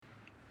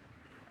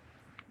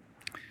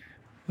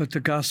What the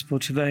gospel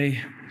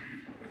today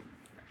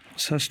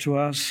says to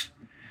us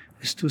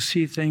is to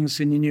see things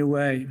in a new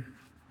way,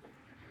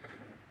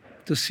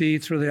 to see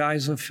through the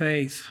eyes of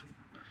faith,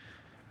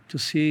 to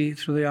see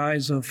through the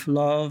eyes of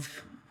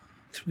love,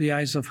 through the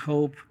eyes of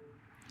hope,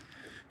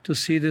 to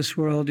see this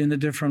world in a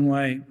different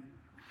way.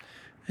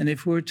 And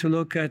if we were to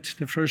look at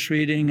the first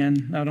reading,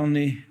 and not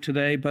only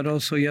today, but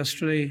also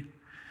yesterday's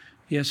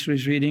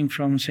reading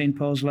from St.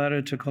 Paul's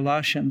letter to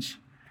Colossians,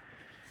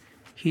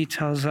 he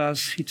tells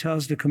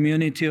the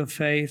community of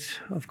faith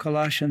of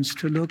Colossians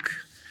to look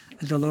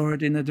at the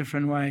Lord in a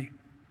different way,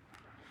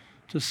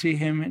 to see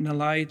him in a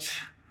light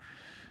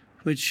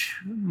which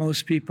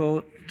most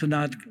people do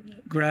not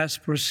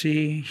grasp or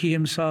see. He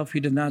himself,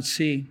 he did not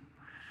see.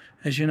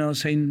 As you know,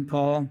 St.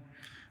 Paul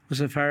was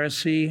a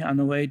Pharisee on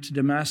the way to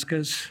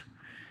Damascus.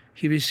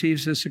 He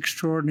receives this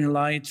extraordinary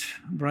light,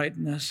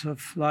 brightness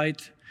of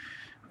light,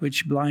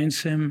 which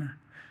blinds him.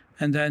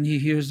 And then he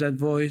hears that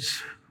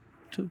voice,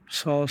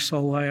 Saul,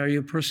 Saul, why are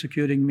you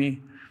persecuting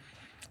me?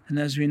 And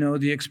as we know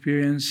the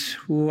experience,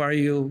 who are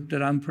you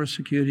that I'm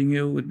persecuting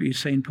you, would be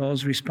St.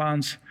 Paul's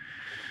response.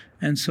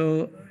 And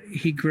so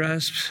he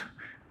grasps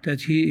that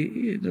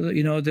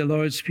the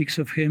Lord speaks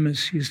of him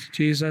as he's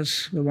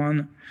Jesus, the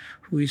one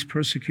who he's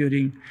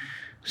persecuting.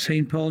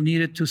 St. Paul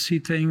needed to see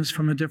things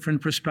from a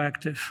different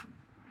perspective.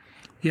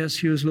 Yes,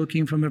 he was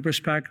looking from a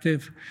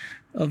perspective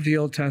of the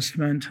Old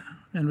Testament,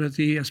 and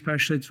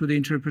especially through the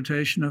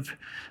interpretation of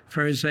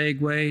Pharisaic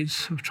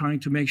ways of trying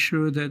to make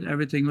sure that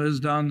everything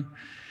was done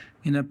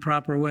in a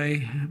proper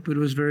way, but it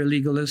was very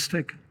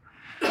legalistic.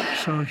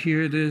 So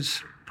here it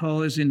is,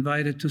 Paul is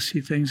invited to see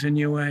things in a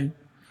new way.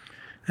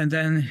 And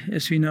then,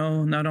 as we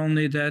know, not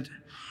only that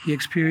he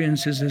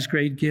experiences this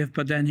great gift,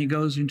 but then he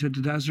goes into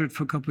the desert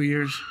for a couple of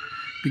years,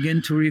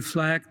 begin to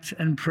reflect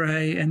and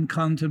pray and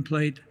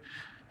contemplate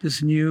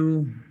this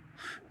new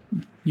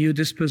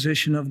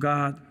disposition of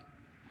God,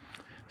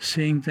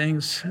 seeing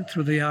things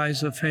through the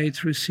eyes of faith,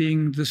 through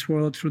seeing this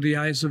world through the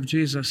eyes of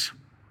Jesus.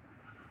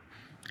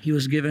 He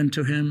was given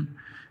to him,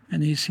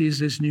 and he sees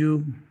this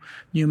new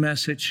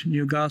message,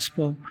 new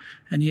gospel,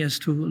 and he has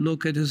to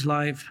look at his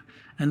life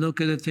and look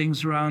at the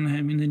things around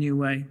him in a new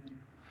way.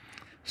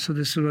 So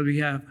this is what we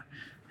have,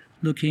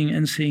 looking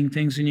and seeing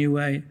things in a new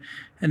way.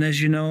 And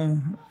as you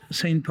know,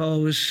 St.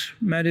 Paul was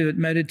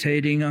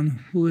meditating on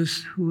who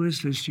is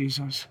this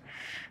Jesus?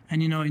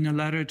 And in a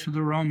letter to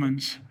the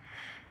Romans,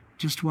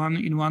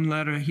 in one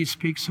letter, he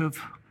speaks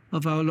of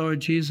our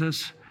Lord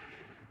Jesus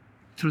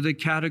through the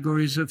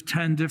categories of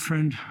 10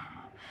 different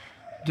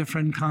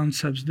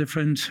concepts,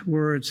 different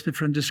words,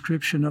 different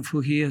description of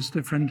who he is,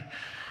 different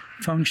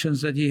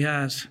functions that he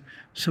has.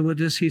 So what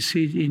does he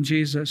see in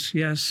Jesus?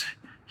 Yes,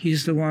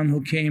 he's the one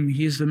who came,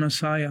 he's the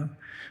Messiah,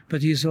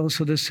 but he's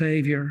also the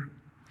Savior.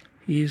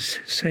 He's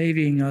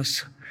saving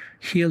us,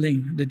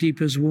 healing the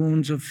deepest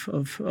wounds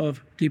from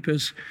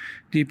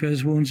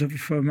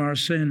our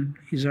sin.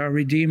 He's our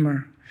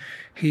Redeemer.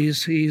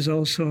 He's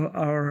also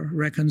our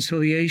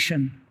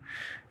reconciliation,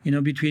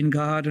 between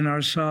God and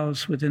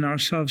ourselves, within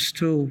ourselves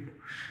too.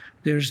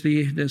 There's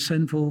the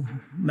sinful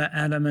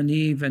Adam and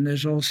Eve, and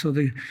there's also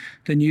the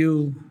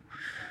new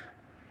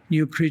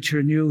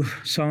creature, new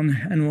son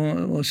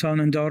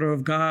and daughter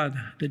of God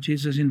that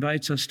Jesus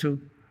invites us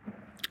to.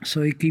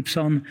 So he keeps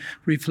on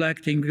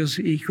reflecting, because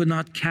he could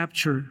not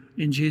capture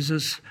in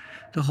Jesus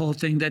the whole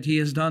thing that he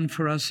has done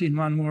for us in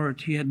one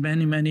word. He had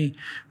many, many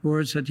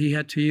words that he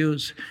had to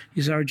use.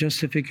 He's our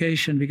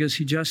justification, because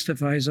he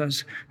justifies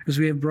us, because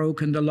we have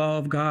broken the law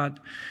of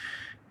God.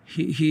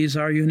 He is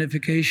our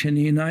unification.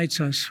 He unites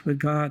us with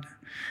God.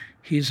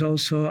 He's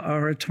also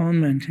our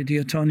atonement, the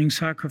atoning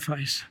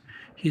sacrifice.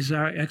 He's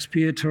our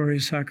expiatory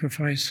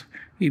sacrifice.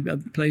 He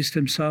placed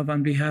himself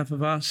on behalf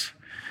of us.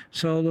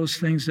 So all those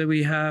things that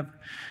we have,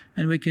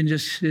 and we can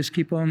just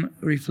keep on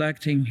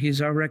reflecting. He's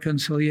our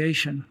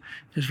reconciliation.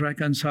 He's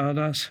reconciled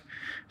us.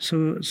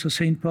 So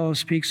St. Paul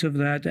speaks of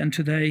that, and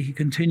today he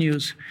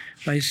continues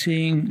by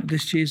seeing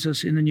this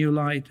Jesus in a new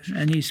light,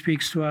 and he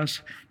speaks to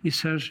us. He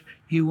says,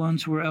 "You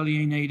once were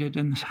alienated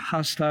and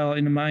hostile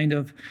in your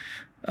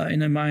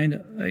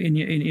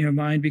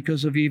mind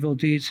because of evil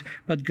deeds,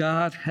 but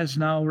God has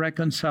now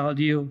reconciled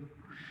you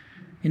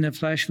in the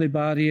fleshly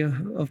body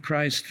of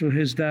Christ through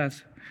his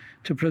death,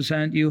 to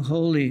present you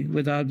holy,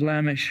 without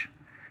blemish,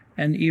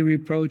 and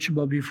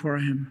irreproachable before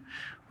him,"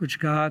 which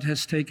God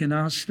has taken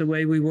us the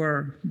way we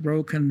were,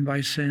 broken by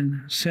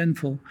sin,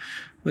 sinful,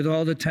 with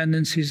all the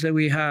tendencies that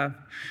we have,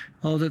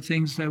 all the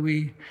things that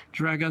we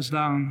drag us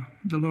down.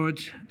 The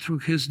Lord, through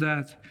his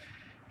death,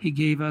 he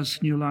gave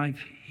us new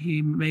life.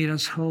 He made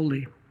us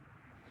holy.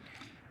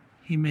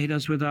 He made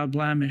us without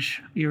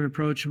blemish,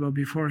 irreproachable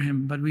before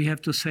him. But we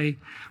have to say,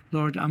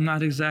 "Lord, I'm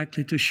not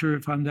exactly too sure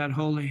if I'm that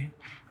holy.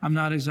 I'm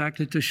not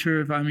exactly too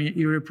sure if I'm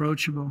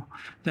irreproachable."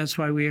 That's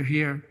why we are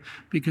here,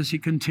 because he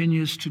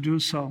continues to do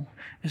so.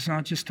 It's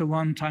not just a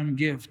one-time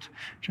gift.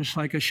 Just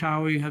like a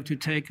shower you have to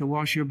take and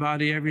wash your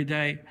body every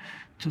day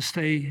to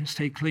stay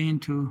clean,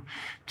 to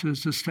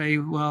stay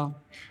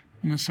well.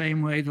 In the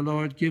same way, the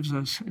Lord gives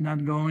us an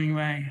ongoing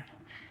way.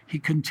 He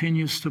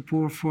continues to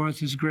pour forth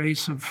his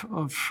grace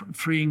of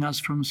freeing us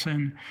from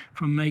sin,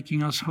 from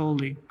making us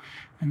holy.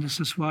 And this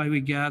is why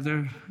we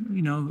gather,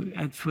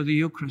 for the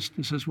Eucharist.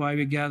 This is why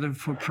we gather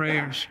for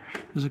prayers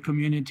as a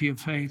community of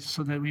faith,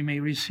 so that we may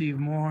receive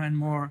more and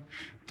more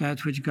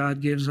that which God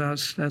gives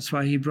us. That's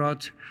why he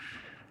brought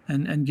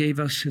and gave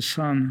us his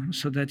Son,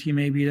 so that he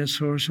may be the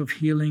source of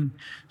healing,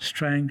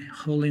 strength,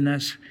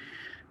 holiness,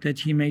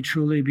 that he may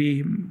truly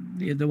be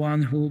the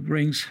one who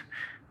brings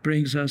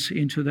us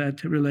into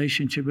that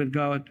relationship with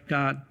God.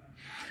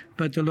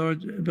 But the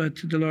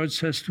Lord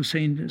says to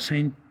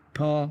Saint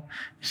Paul,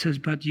 he says,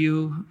 but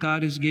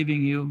God is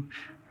giving you,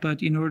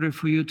 but in order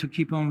for you to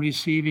keep on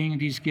receiving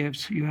these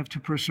gifts, you have to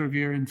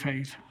persevere in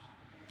faith,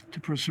 to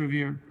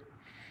persevere.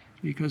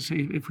 Because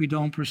if we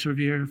don't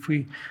persevere, if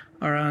we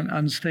are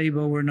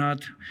unstable, we're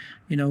not,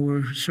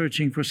 we're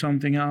searching for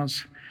something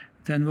else,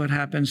 then what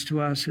happens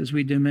to us is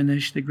we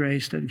diminish the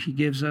grace that he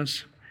gives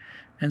us.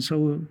 And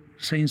so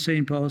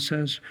St. Paul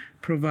says,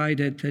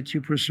 provided that you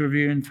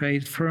persevere in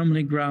faith,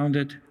 firmly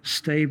grounded,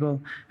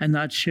 stable, and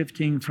not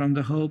shifting from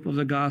the hope of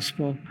the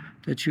gospel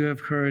that you have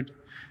heard,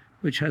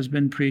 which has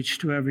been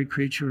preached to every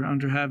creature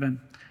under heaven,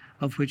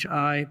 of which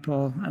I,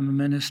 Paul, am a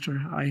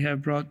minister. I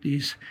have brought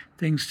these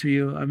things to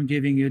you. I'm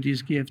giving you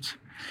these gifts.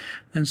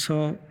 And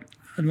so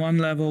on one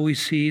level, we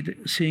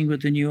seeing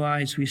with the new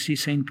eyes. We see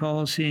St.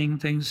 Paul seeing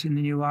things in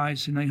the new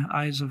eyes, in the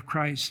eyes of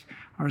Christ,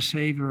 our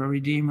Savior, our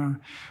Redeemer,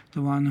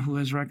 the one who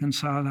has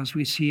reconciled us.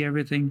 We see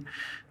everything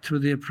through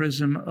the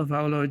prism of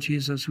our Lord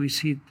Jesus. We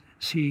see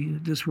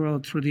this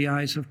world through the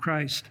eyes of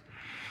Christ.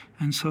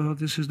 And so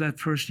this is that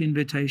first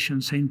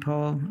invitation, St.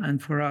 Paul,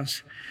 and for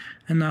us.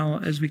 And now,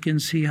 as we can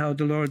see how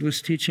the Lord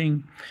was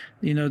teaching,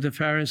 the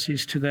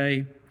Pharisees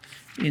today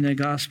in the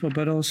gospel,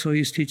 but also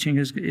he's teaching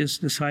his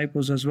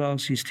disciples as well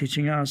as he's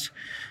teaching us.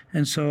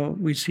 And so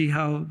we see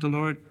how the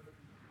Lord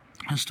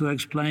has to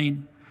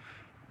explain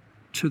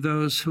to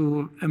those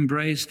who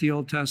embraced the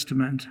Old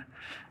Testament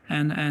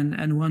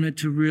and wanted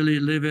to really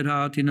live it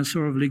out in a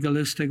sort of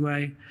legalistic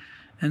way.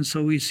 And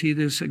so we see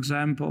this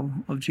example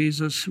of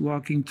Jesus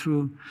walking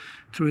through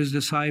his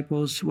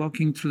disciples,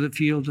 walking through the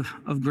field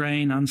of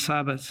grain on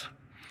Sabbath.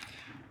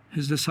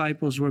 His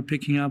disciples were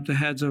picking up the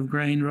heads of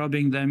grain,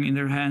 rubbing them in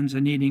their hands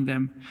and eating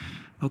them.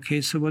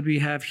 Okay, so what we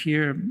have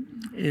here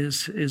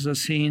is a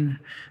scene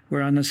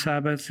where on the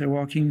Sabbath they're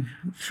walking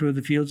through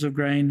the fields of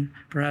grain.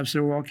 Perhaps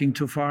they're walking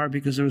too far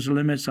because there was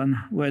limits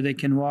on where they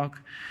can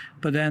walk.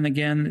 But then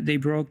again, they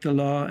broke the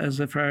law, as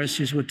the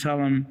Pharisees would tell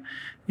them.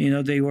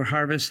 They were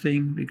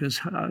harvesting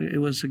because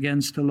it was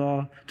against the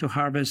law to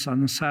harvest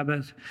on the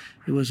Sabbath.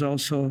 It was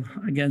also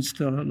against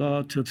the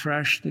law to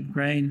thresh the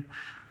grain,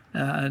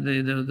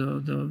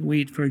 the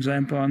wheat, for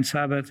example, on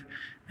Sabbath.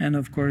 And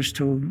of course,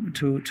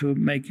 to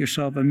make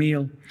yourself a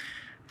meal.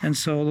 And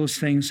so those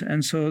things.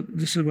 And so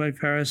this is why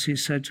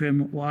Pharisees said to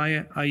him,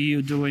 why are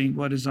you doing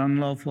what is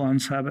unlawful on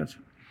Sabbath?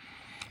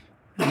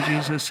 And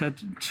Jesus said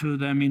to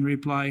them in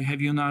reply,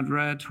 have you not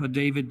read what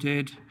David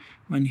did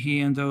when he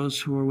and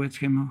those who were with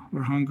him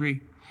were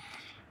hungry?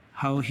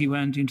 How he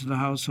went into the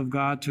house of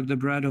God, took the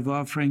bread of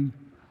offering,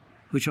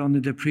 which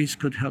only the priest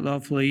could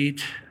lawfully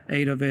eat,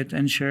 ate of it,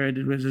 and shared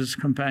it with his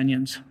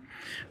companions.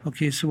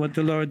 Okay, so what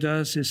the Lord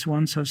does is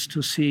wants us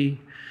to see,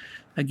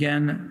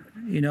 again,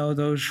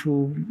 those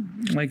who,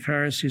 like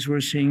Pharisees, were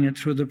seeing it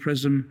through the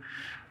prism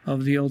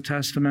of the Old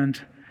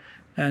Testament,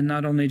 and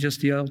not only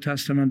just the Old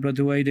Testament, but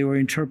the way they were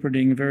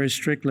interpreting very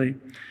strictly.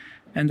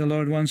 And the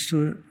Lord wants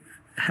to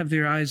have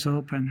their eyes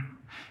open.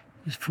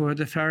 For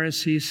the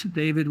Pharisees,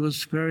 David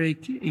was a very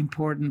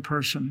important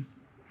person.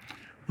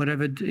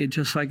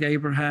 Just like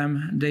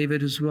Abraham,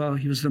 David as well,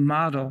 he was the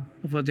model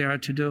of what they are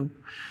to do.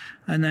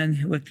 And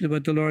then what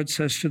the Lord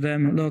says to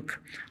them, look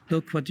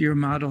what your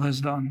model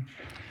has done.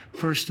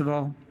 First of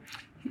all,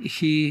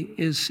 he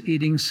is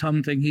eating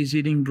something. He's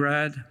eating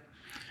bread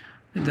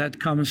that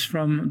comes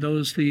from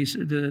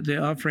the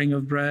offering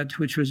of bread,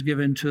 which was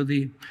given to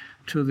the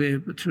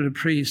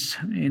priests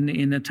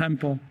in the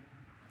temple.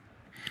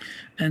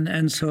 And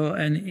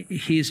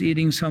he's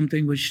eating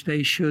something which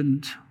they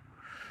shouldn't.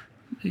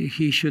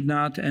 He should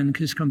not, and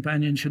his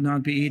companion should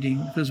not be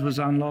eating. This was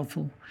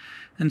unlawful.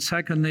 And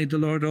secondly, the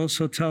Lord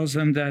also tells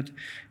them that,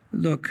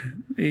 look,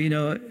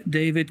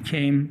 David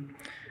came,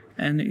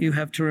 and you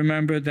have to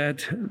remember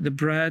that the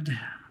bread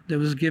that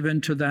was given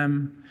to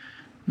them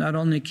not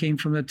only came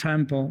from the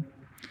temple,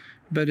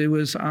 but it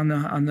was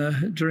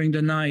during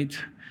the night.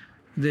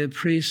 The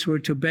priests were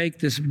to bake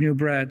this new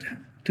bread,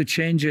 to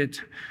change it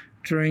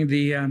during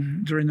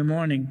the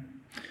morning.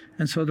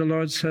 And so the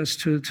Lord says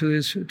to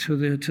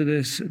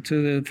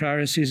the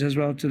Pharisees as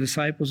well, to the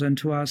disciples and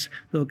to us,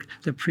 look,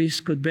 the priests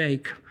could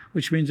bake,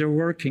 which means they're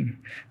working,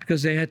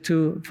 because they had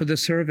to, for the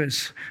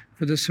service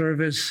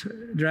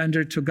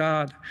rendered to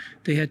God,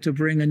 they had to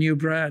bring a new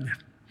bread.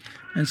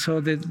 And so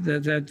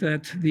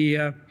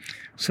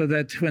so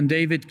that when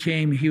David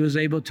came, he was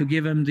able to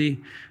give him the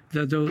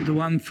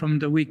one from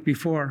the week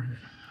before,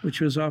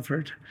 which was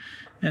offered.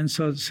 And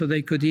so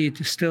they could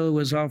eat. Still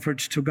was offered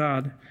to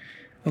God.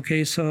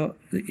 Okay, so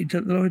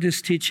the Lord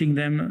is teaching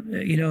them,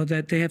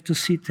 that they have to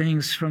see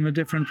things from a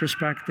different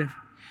perspective.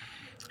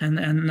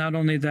 And not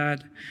only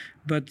that,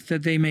 but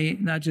that they may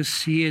not just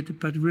see it,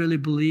 but really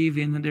believe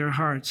in their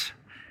hearts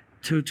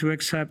to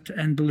accept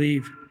and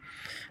believe.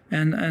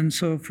 And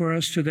so for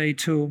us today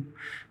too,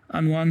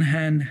 on one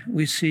hand,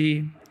 we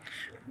see,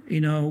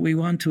 we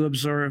want to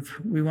observe,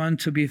 we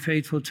want to be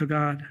faithful to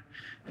God,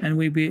 and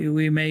we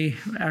may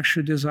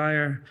actually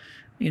desire,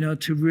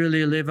 to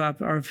really live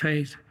up our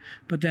faith.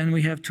 But then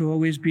we have to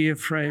always be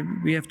afraid.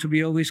 We have to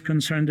be always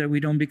concerned that we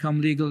don't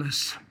become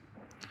legalists.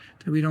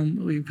 That we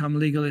don't become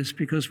legalists,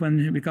 because when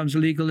it becomes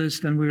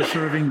legalist, then we're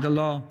serving the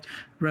law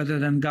rather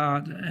than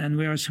God. And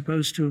we are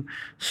supposed to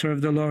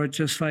serve the Lord,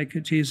 just like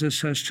Jesus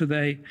says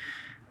today,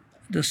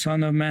 the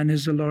Son of Man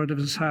is the Lord of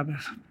the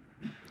Sabbath.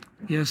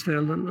 Yes, there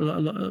are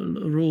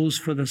rules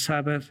for the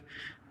Sabbath,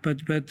 but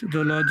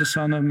the Lord, the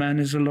Son of Man,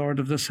 is the Lord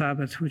of the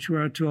Sabbath, which we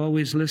are to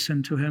always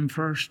listen to him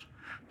first,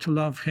 to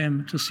love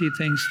him, to see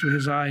things through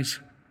his eyes,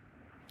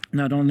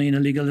 not only in a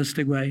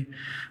legalistic way.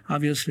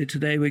 Obviously,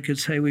 today we could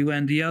say we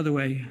went the other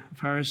way. The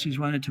Pharisees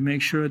wanted to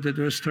make sure that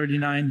there was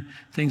 39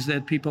 things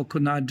that people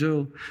could not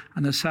do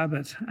on the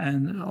Sabbath,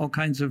 and all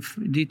kinds of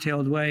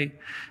detailed way.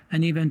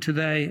 And even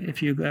today,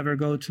 if you ever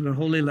go to the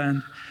Holy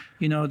Land,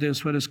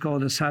 there's what is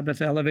called a Sabbath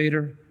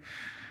elevator,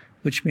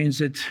 which means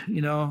that,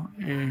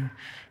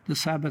 the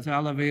Sabbath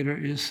elevator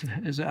is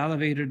an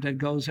elevator that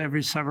goes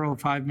every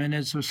 5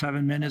 minutes or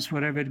 7 minutes,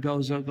 whatever it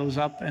goes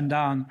up and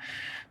down.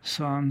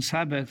 So on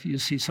Sabbath, you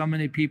see so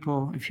many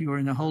people. If you are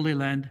in the Holy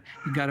Land,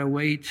 you got to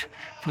wait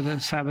for the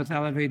Sabbath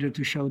elevator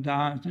to show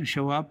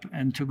up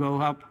and to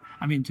go up.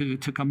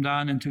 To come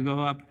down and to go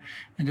up.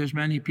 And there's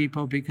many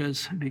people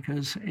because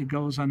it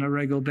goes on a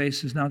regular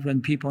basis, not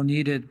when people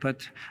need it,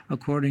 but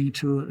according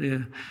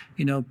to,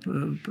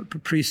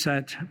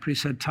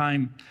 preset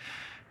time.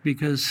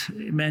 Because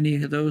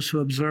many of those who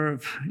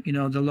observe,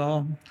 the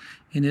law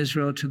in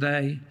Israel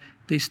today,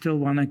 they still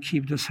want to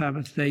keep the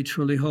Sabbath day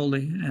truly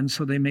holy. And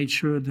so they made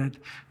sure that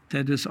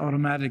is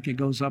automatic. It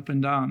goes up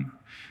and down.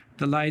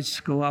 The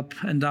lights go up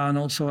and down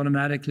also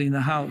automatically in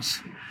the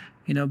house,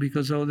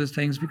 because all the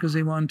things, because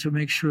they want to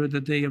make sure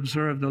that they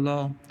observe the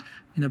law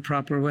in a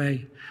proper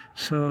way.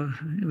 So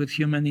with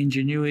human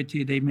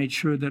ingenuity, they made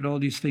sure that all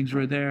these things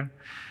were there.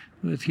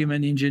 With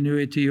human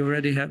ingenuity, you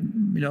already have,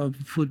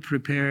 food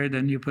prepared,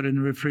 and you put it in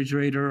the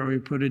refrigerator, or you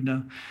put it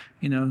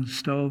in a,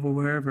 stove or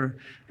wherever,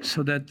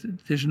 so that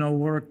there's no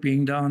work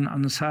being done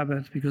on the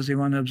Sabbath because they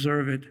want to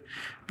observe it.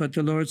 But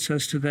the Lord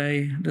says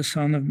today, the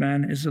Son of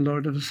Man is the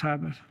Lord of the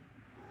Sabbath.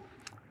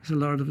 He's the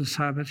Lord of the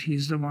Sabbath.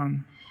 He's the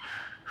one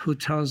who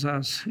tells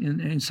us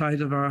inside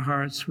of our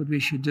hearts what we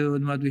should do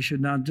and what we should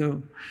not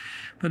do.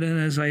 But then,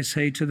 as I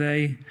say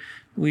today,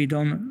 we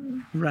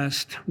don't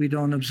rest. We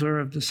don't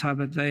observe the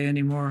Sabbath day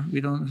anymore.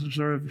 We don't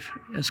observe,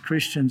 as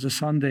Christians, a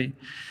Sunday.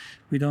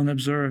 We don't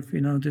observe.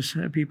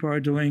 People are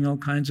doing all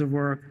kinds of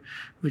work,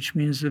 which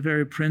means the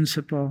very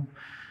principle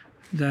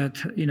that,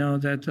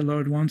 that the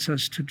Lord wants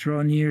us to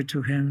draw near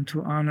to him,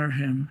 to honor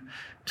him,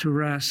 to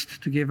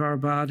rest, to give our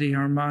body,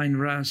 our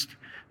mind rest.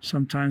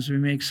 Sometimes we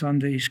make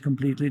Sundays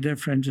completely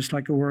different, just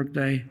like a work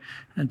day,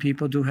 and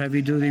people do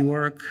heavy-duty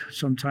work.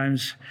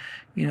 Sometimes,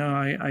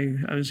 I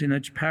was in a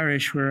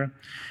parish where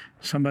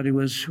somebody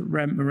was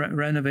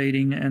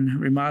renovating and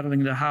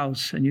remodeling the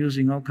house and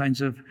using all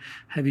kinds of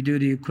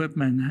heavy-duty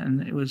equipment,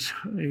 and it was,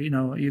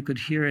 you could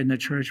hear it in the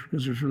church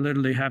because it was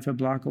literally half a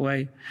block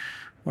away,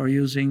 or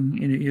using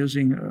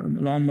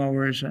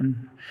lawnmowers,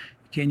 and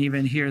can't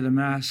even hear the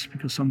Mass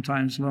because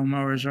sometimes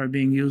lawnmowers are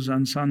being used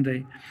on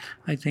Sunday.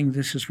 I think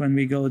this is when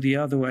we go the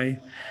other way,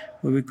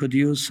 where we could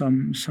use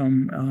some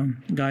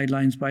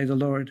guidelines by the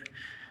Lord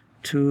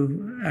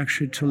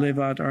to live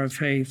out our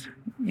faith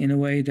in a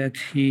way that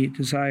he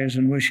desires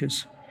and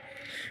wishes.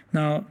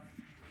 Now,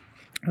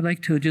 I'd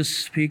like to just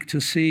speak to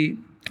see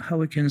how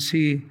we can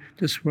see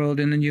this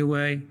world in a new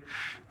way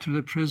through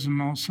the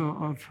prism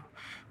also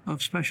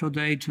of special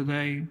day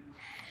today.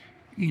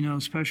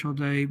 Special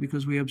day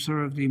because we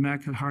observe the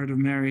Immaculate Heart of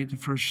Mary the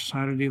first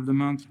Saturday of the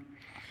month.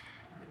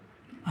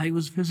 I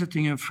was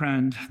visiting a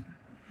friend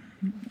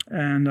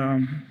and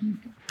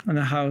in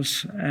a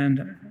house,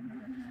 and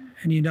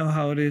you know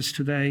how it is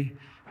today.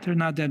 There are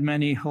not that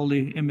many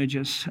holy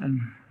images,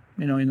 and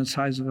in the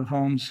size of the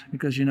homes,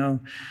 because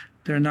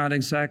they're not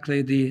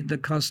exactly the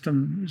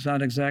custom. It's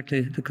not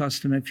exactly the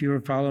custom if you were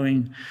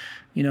following,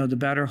 the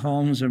better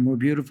homes or more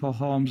beautiful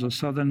homes or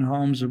southern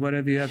homes or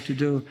whatever you have to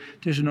do.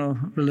 There's no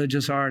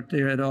religious art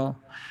there at all.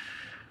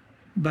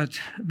 But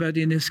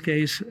in this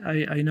case,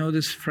 I know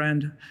this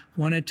friend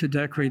wanted to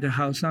decorate the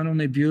house not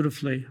only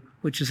beautifully,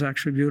 which is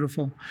actually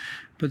beautiful,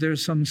 but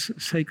there's some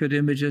sacred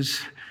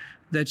images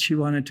that she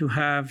wanted to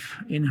have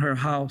in her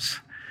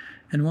house.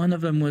 And one of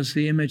them was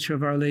the image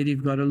of Our Lady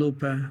of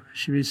Guadalupe.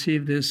 She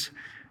received this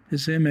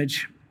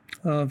image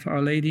of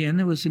Our Lady, and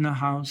it was in a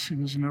house, it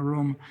was in a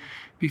room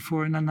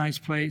before, in a nice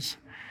place.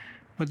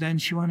 But then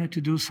she wanted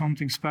to do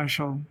something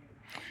special.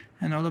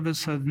 And all of a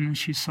sudden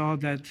she saw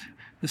that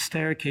the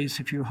staircase.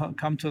 If you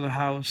come to the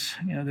house,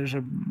 there's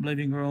a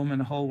living room and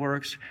the whole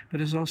works, but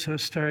there's also a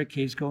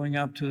staircase going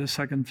up to the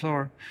second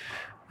floor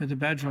where the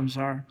bedrooms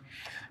are.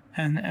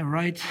 And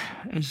right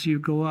as you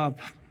go up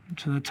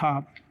to the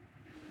top,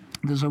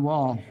 there's a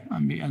wall,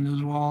 and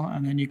there's a wall,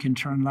 and then you can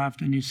turn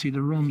left and you see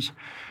the rooms.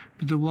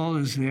 But the wall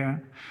is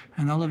there,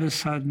 and all of a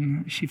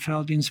sudden she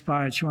felt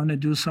inspired. She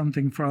wanted to do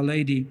something for Our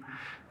Lady.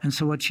 And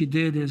so what she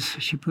did is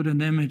she put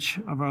an image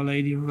of Our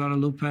Lady of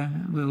Guadalupe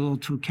with little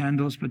 2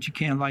 candles, but you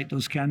can't light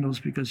those candles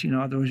because,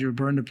 otherwise you'll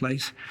burn the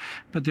place.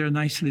 But they're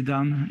nicely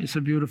done. It's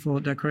a beautiful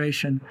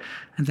decoration.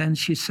 And then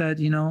she said,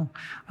 I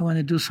want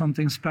to do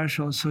something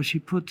special. So she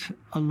put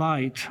a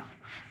light,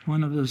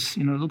 one of those,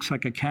 it looks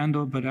like a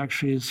candle, but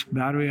actually it's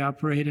battery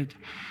operated,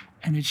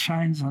 and it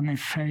shines on the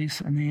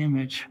face and the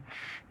image.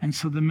 And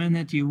so the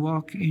minute you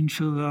walk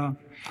into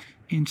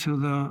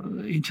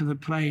the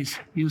place,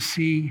 you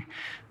see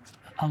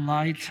a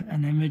light,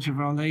 an image of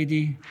Our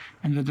Lady,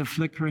 and with the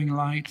flickering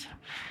light,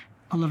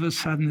 all of a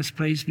sudden this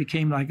place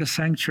became like a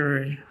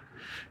sanctuary.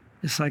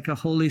 It's like a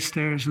holy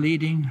stairs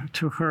leading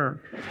to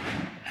her.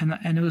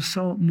 And it was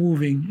so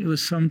moving. It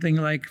was something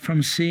like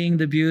from seeing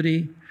the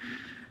beauty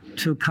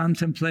to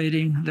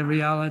contemplating the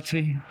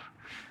reality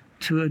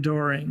to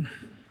adoring.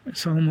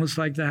 It's almost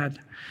like that.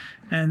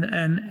 And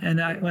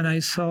when I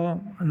saw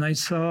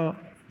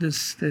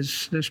this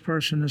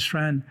person, this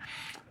friend,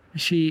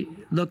 she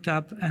looked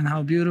up, and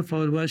how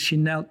beautiful it was. She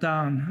knelt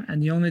down,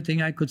 and the only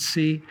thing I could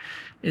see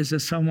is that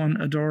someone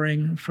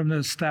adoring from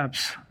the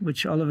steps,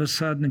 which all of a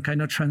sudden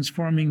kind of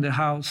transforming the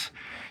house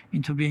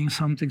into being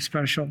something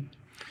special.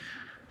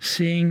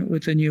 Seeing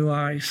with the new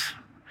eyes,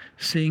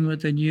 seeing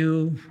with the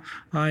new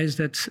eyes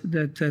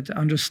that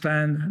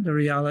understand the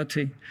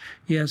reality.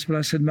 Yes,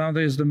 Blessed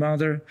Mother is the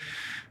mother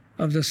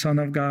of the Son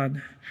of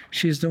God.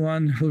 She's the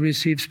one who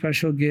received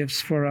special gifts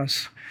for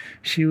us.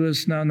 She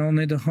was not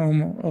only the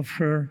home of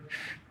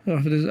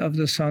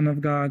the Son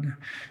of God.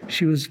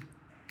 She was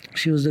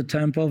the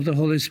temple of the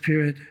Holy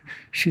Spirit.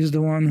 She's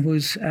the one who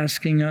is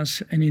asking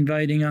us and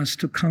inviting us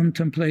to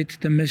contemplate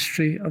the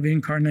mystery of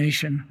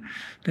incarnation,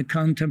 to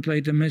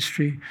contemplate the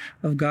mystery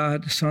of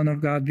God, the Son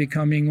of God,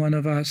 becoming one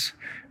of us,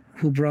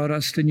 who brought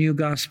us the new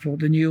gospel,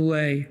 the new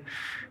way.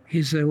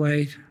 He's the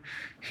way.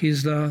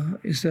 He's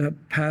the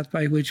path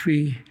by which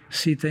we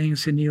see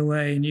things in new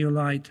way, in new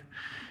light.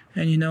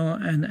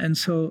 And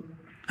so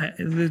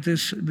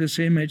this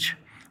image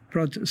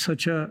brought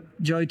such a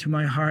joy to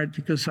my heart,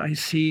 because I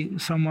see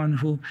someone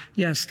who,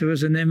 yes, there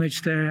was an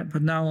image there,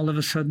 but now all of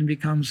a sudden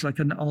becomes like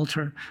an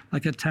altar,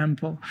 like a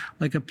temple,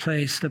 like a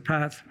place, the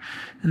path.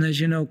 And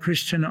as you know,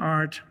 Christian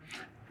art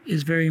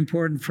is very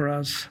important for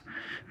us,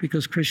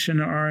 because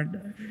Christian art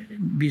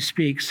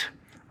bespeaks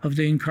of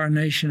the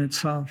incarnation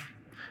itself.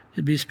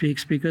 It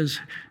bespeaks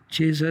because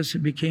Jesus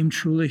became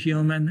truly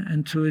human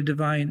and truly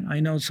divine. I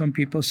know some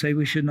people say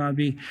we should not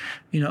be,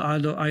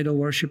 idol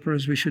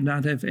worshipers. We should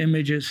not have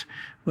images,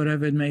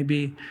 whatever it may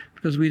be,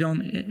 because we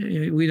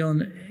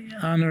don't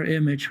honor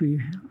image.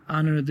 We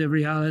honor the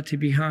reality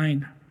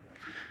behind,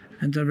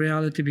 and the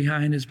reality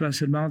behind is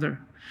Blessed Mother.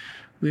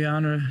 We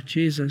honor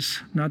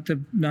Jesus, not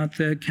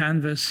the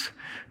canvas,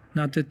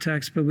 not the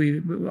text, but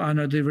we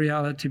honor the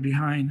reality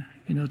behind.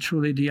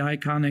 Truly the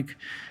iconic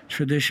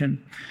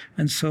tradition.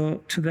 And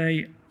so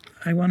today,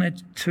 I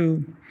wanted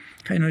to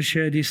kind of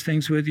share these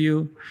things with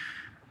you,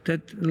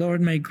 that the Lord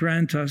may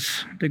grant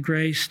us the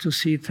grace to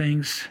see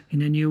things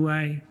in a new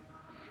way,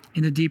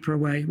 in a deeper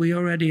way. We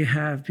already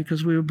have,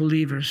 because we are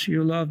believers.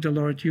 You love the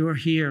Lord. You are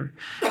here.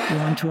 You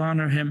want to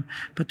honor Him,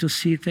 but to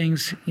see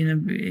things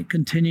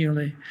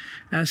continually,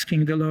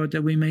 asking the Lord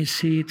that we may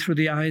see through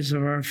the eyes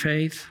of our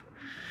faith,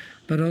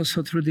 but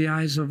also through the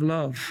eyes of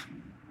love.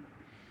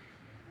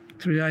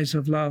 Through the eyes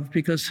of love,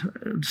 because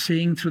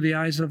seeing through the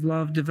eyes of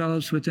love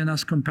develops within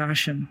us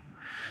compassion,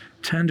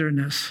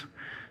 tenderness,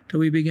 that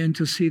we begin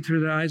to see through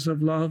the eyes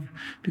of love,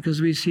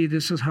 because we see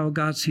this is how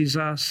God sees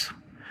us,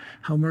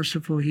 how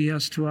merciful He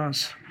is to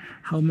us,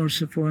 how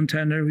merciful and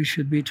tender we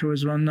should be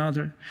towards one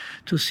another,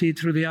 to see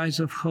through the eyes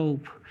of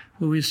hope,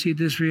 where we see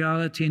this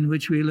reality in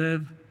which we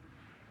live.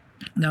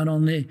 Not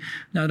only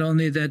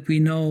that we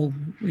know,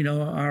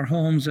 our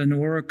homes and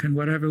work and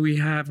whatever we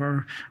have,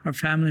 our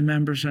family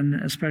members, and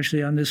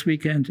especially on this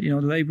weekend,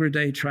 Labor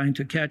Day, trying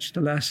to catch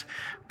the last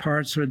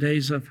parts or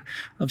days of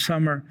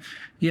summer.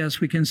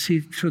 Yes, we can see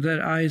through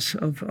the eyes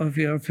of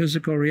your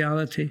physical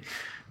reality,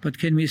 but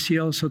can we see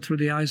also through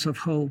the eyes of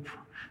hope?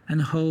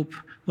 And hope,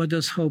 what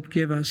does hope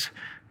give us?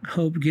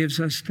 Hope gives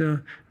us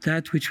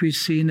that which we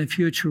see in the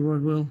future,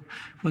 what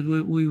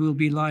we will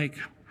be like,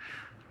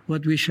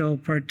 what we shall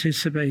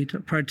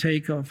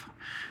partake of.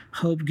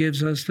 Hope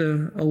gives us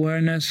the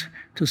awareness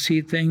to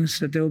see things,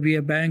 that there will be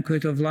a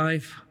banquet of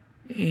life,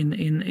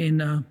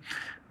 in a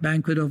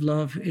banquet of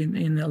love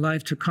in a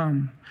life to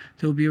come.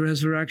 There will be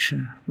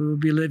resurrection. We will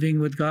be living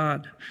with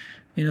God.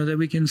 That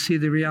we can see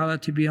the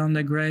reality beyond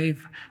the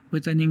grave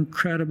with an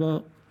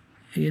incredible,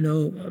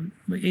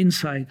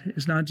 insight.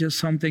 It's not just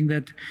something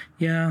that,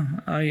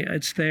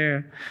 it's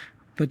there,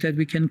 but that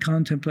we can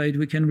contemplate,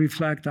 we can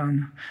reflect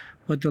on.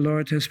 what the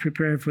Lord has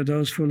prepared for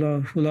those who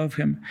love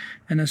him.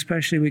 And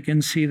especially we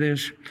can see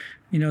this,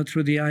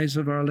 through the eyes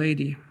of Our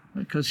Lady,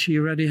 because she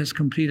already has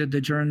completed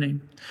the journey.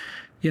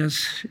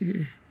 Yes,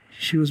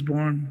 she was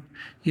born.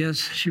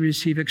 Yes, she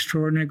received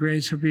extraordinary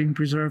grace of being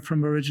preserved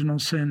from original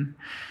sin.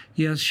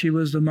 Yes, she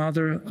was the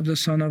mother of the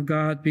Son of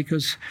God,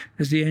 because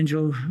as the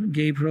angel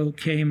Gabriel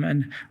came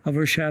and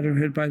overshadowed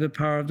her by the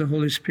power of the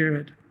Holy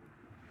Spirit.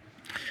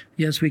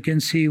 Yes, we can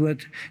see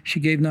what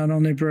she gave not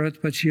only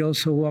birth, but she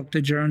also walked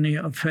the journey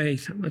of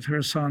faith with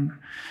her Son.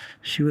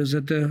 She was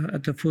at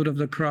the foot of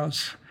the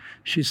cross.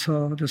 She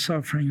saw the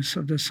sufferings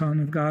of the Son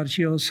of God.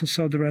 She also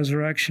saw the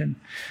resurrection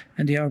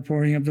and the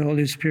outpouring of the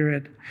Holy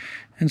Spirit.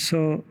 And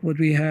so what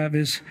we have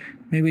is,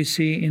 may we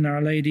see in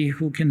Our Lady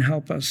who can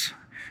help us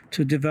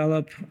to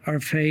develop our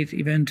faith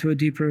even to a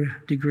deeper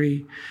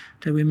degree,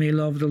 that we may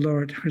love the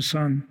Lord, her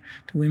Son,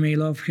 that we may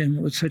love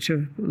him with such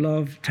a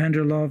love,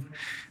 tender love,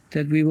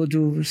 that we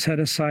will set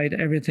aside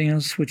everything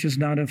else which is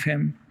not of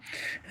him.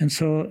 And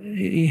so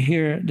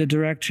here the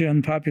Directory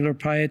on Popular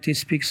Piety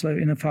speaks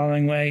in the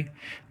following way.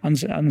 On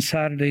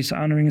Saturdays,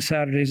 honoring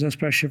Saturdays,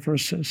 especially for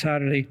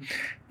Saturday,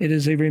 it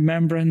is a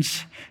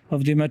remembrance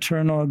of the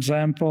maternal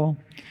example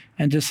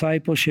and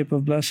discipleship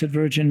of Blessed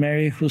Virgin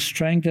Mary, who,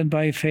 strengthened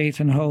by faith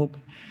and hope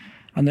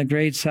on the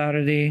great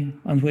Saturday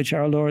on which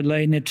our Lord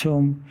lay in the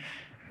tomb,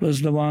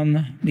 was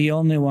the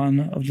only one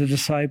of the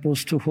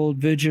disciples to hold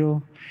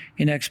vigil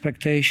in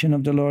expectation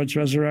of the Lord's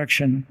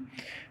resurrection.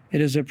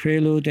 It is a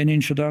prelude and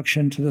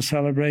introduction to the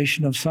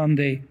celebration of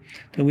Sunday,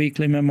 the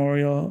weekly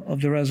memorial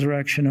of the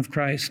resurrection of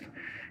Christ.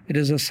 It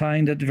is a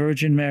sign that the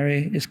Virgin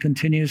Mary is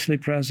continuously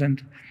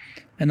present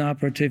and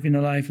operative in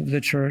the life of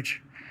the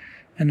Church.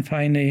 And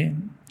finally,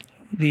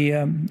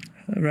 the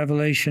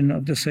revelation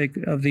of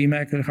the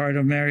Immaculate Heart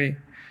of Mary.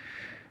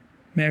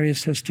 Mary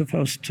says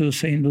to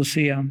Saint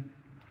Lucia,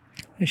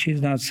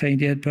 she's not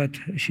saint yet, but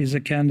she's a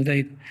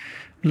candidate,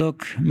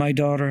 "Look, my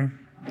daughter,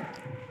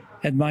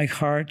 at my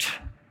heart,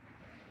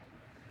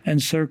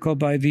 encircled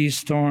by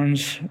these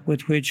thorns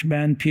with which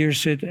men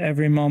pierce it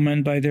every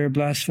moment by their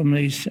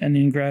blasphemies and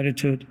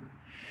ingratitude.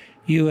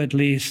 You, at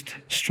least,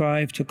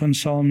 strive to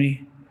console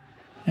me.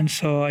 And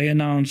so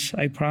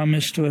I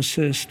promise to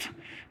assist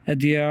at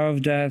the hour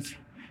of death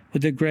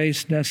with the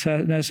grace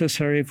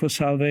necessary for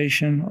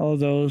salvation all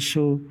those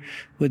who,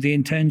 with the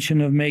intention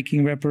of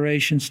making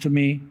reparations to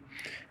me,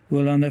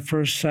 will on the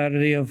first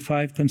Saturday of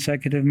 5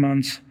 consecutive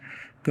months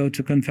go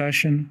to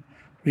confession,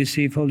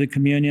 receive Holy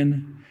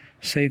Communion,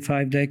 say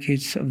 5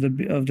 decades of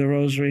the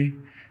Rosary,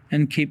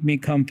 and keep me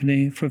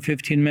company for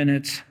 15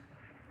 minutes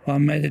while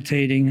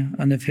meditating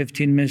on the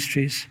 15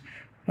 mysteries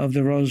of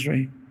the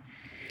Rosary."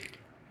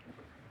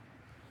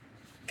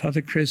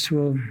 Father Chris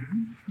will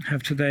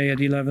have today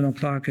at 11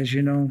 o'clock, as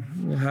you know,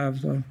 we'll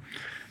have a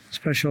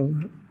special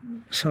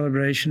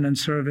celebration and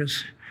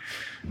service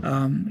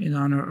in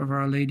honor of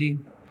Our Lady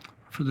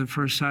for the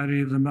first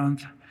Saturday of the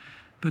month.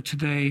 But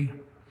today,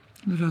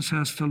 let us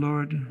ask the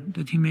Lord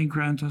that he may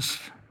grant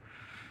us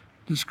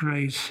this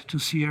grace to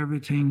see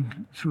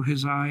everything through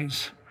his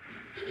eyes,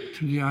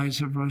 through the eyes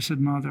of Blessed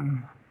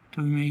Mother,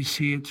 that we may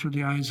see it through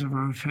the eyes of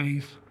our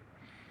faith,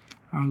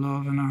 our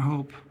love, and our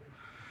hope,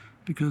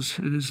 because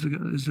it is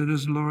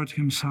the Lord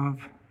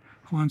himself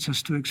who wants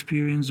us to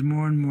experience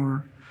more and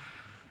more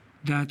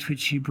that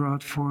which he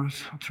brought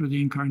forth through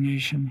the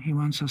Incarnation. He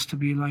wants us to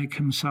be like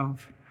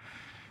himself.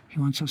 He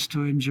wants us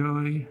to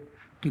enjoy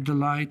the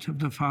delight of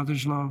the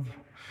Father's love,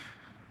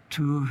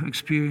 to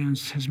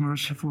experience his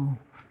merciful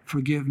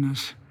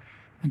forgiveness,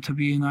 and to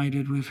be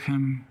united with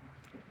him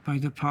by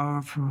the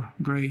powerful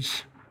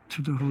grace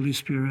through the Holy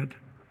Spirit.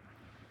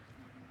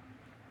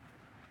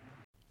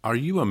 Are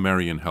you a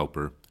Marian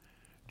helper?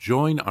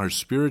 Join our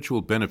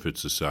Spiritual Benefit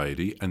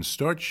Society and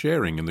start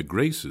sharing in the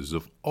graces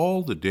of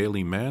all the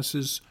daily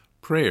masses,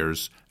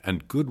 prayers,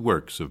 and good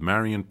works of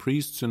Marian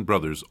priests and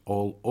brothers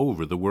all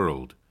over the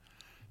world.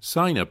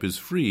 Sign up is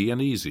free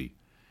and easy.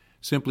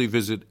 Simply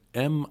visit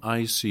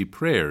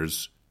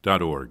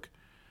micprayers.org.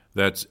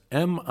 That's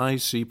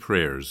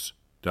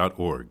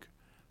micprayers.org.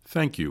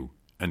 Thank you,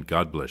 and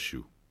God bless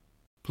you.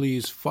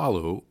 Please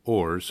follow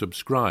or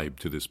subscribe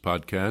to this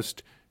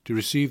podcast to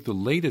receive the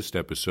latest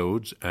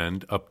episodes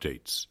and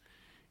updates.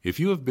 If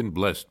you have been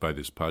blessed by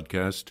this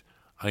podcast,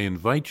 I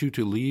invite you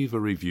to leave a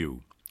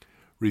review.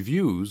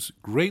 Reviews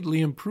greatly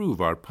improve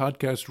our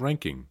podcast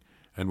ranking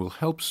and will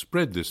help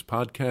spread this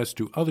podcast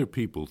to other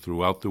people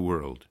throughout the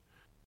world.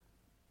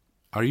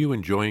 Are you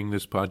enjoying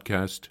this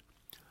podcast?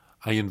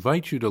 I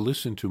invite you to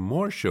listen to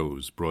more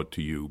shows brought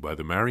to you by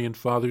the Marian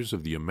Fathers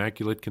of the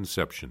Immaculate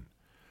Conception.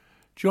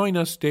 Join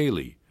us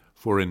daily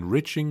for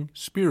enriching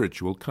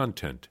spiritual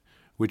content,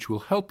 which will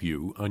help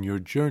you on your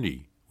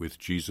journey with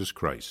Jesus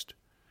Christ.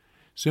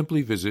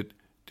 Simply visit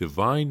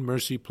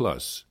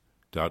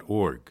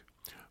DivineMercyPlus.org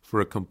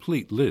for a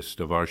complete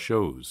list of our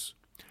shows.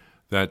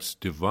 That's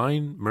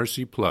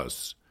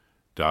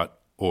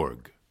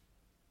DivineMercyPlus.org.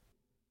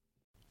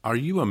 Are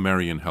you a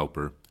Marian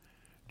helper?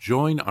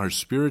 Join our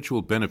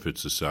Spiritual Benefit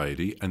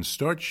Society and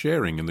start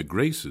sharing in the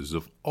graces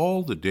of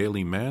all the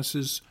daily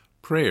masses,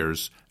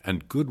 prayers,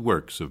 and good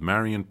works of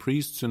Marian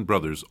priests and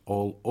brothers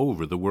all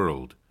over the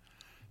world.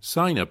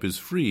 Sign-up is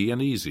free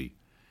and easy.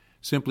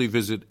 Simply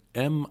visit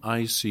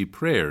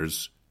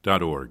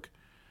micprayers.org.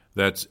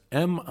 That's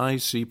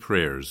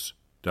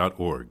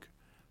micprayers.org.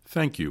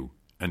 Thank you,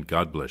 and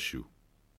God bless you.